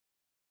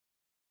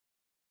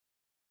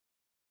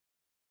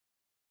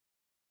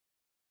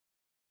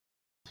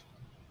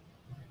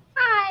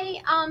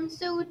Hi,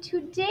 so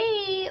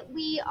today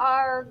we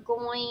are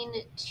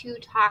going to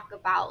talk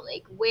about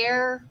like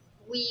where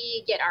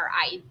we get our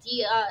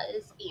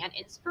ideas and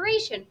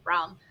inspiration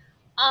from.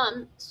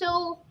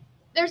 So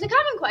there's a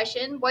common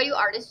question, what do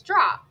artists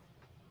draw?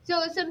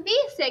 So some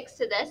basics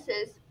to this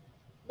is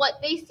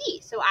what they see,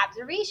 so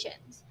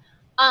observations.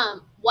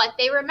 What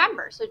they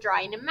remember, so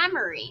drawing a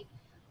memory.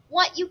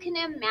 What you can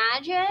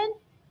imagine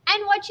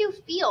and what you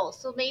feel.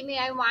 So maybe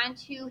I want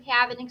to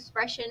have an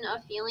expression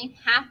of feeling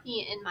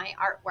happy in my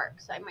artwork.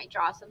 So I might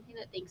draw something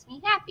that makes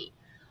me happy.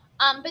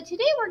 But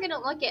today we're going to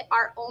look at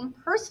our own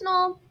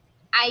personal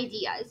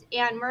ideas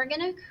and we're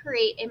going to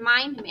create a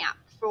mind map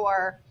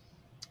for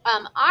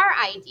our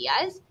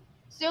ideas.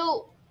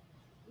 So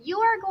you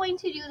are going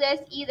to do this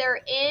either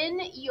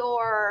in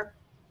your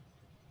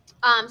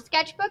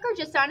sketchbook or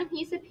just on a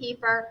piece of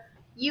paper.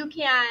 You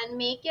can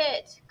make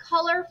it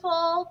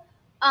colorful.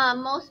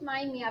 Most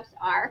mind maps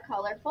are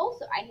colorful,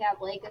 so I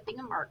have like a thing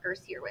of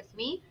markers here with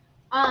me.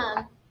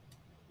 And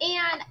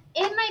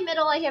in my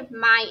middle, I have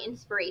my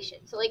inspiration.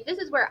 So like this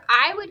is where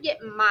I would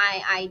get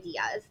my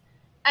ideas.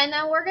 And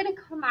then we're gonna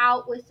come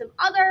out with some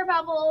other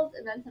bubbles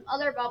and then some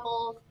other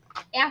bubbles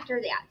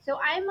after that. So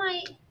I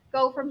might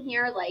go from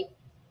here like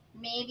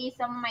maybe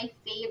some of my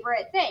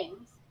favorite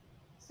things.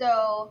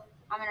 So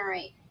I'm gonna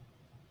write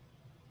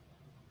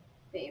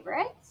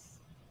favorites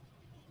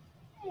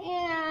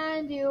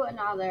and do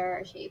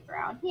another shape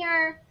around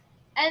here,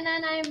 and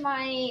then I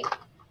might,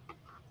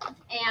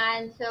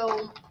 and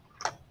so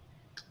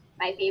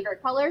my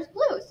favorite color is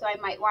blue, so I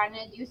might want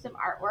to do some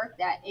artwork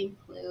that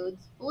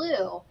includes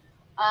blue.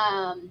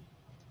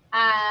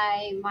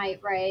 I might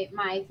write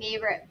my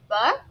favorite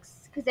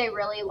books because I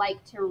really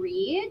like to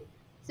read,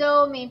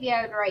 so maybe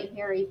I would write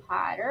Harry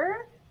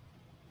Potter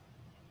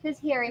because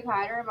Harry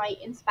Potter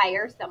might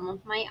inspire some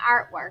of my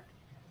artwork.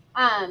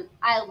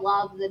 I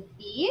love the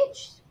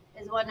beach,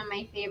 is one of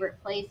my favorite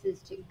places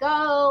to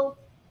go,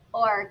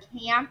 or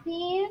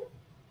camping.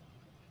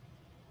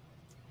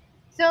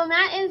 So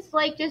that is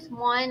like just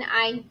one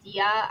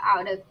idea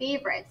out of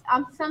favorites.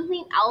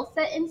 Something else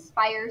that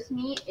inspires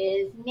me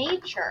is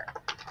nature.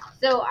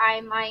 So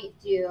I might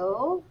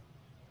do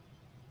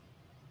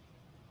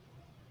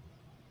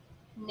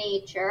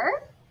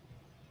nature.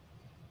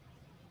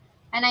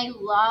 And I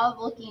love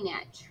looking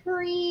at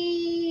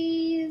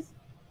trees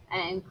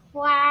and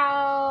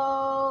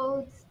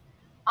clouds.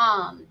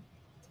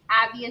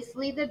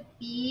 Obviously the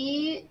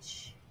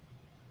beach.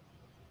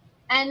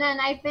 And then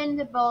I've been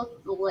to both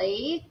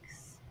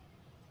lakes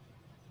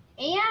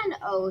and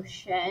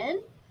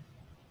ocean.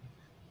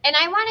 And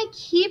I want to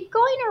keep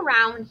going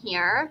around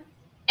here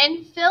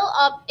and fill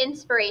up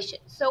inspiration.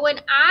 So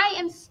when I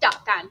am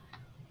stuck on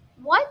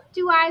what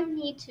do I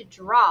need to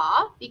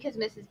draw, because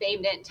Mrs.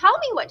 Babe didn't tell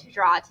me what to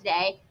draw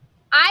today,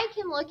 I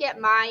can look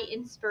at my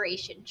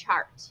inspiration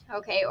chart,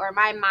 okay, or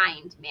my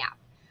mind map.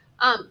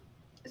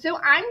 So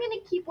I'm going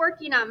to keep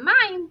working on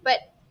mine,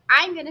 but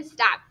I'm going to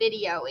stop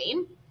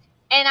videoing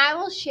and I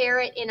will share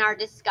it in our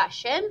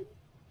discussion.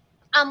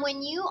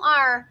 When you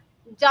are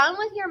done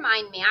with your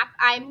mind map,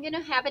 I'm going to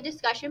have a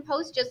discussion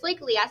post just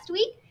like last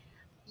week.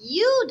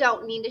 You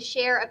don't need to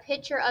share a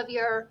picture of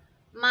your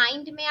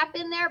mind map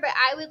in there, but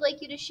I would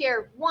like you to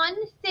share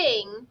one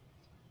thing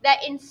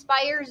that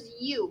inspires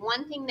you,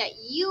 one thing that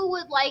you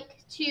would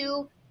like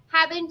to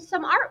have in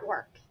some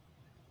artwork.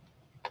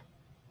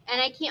 And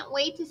I can't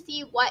wait to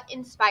see what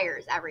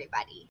inspires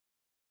everybody.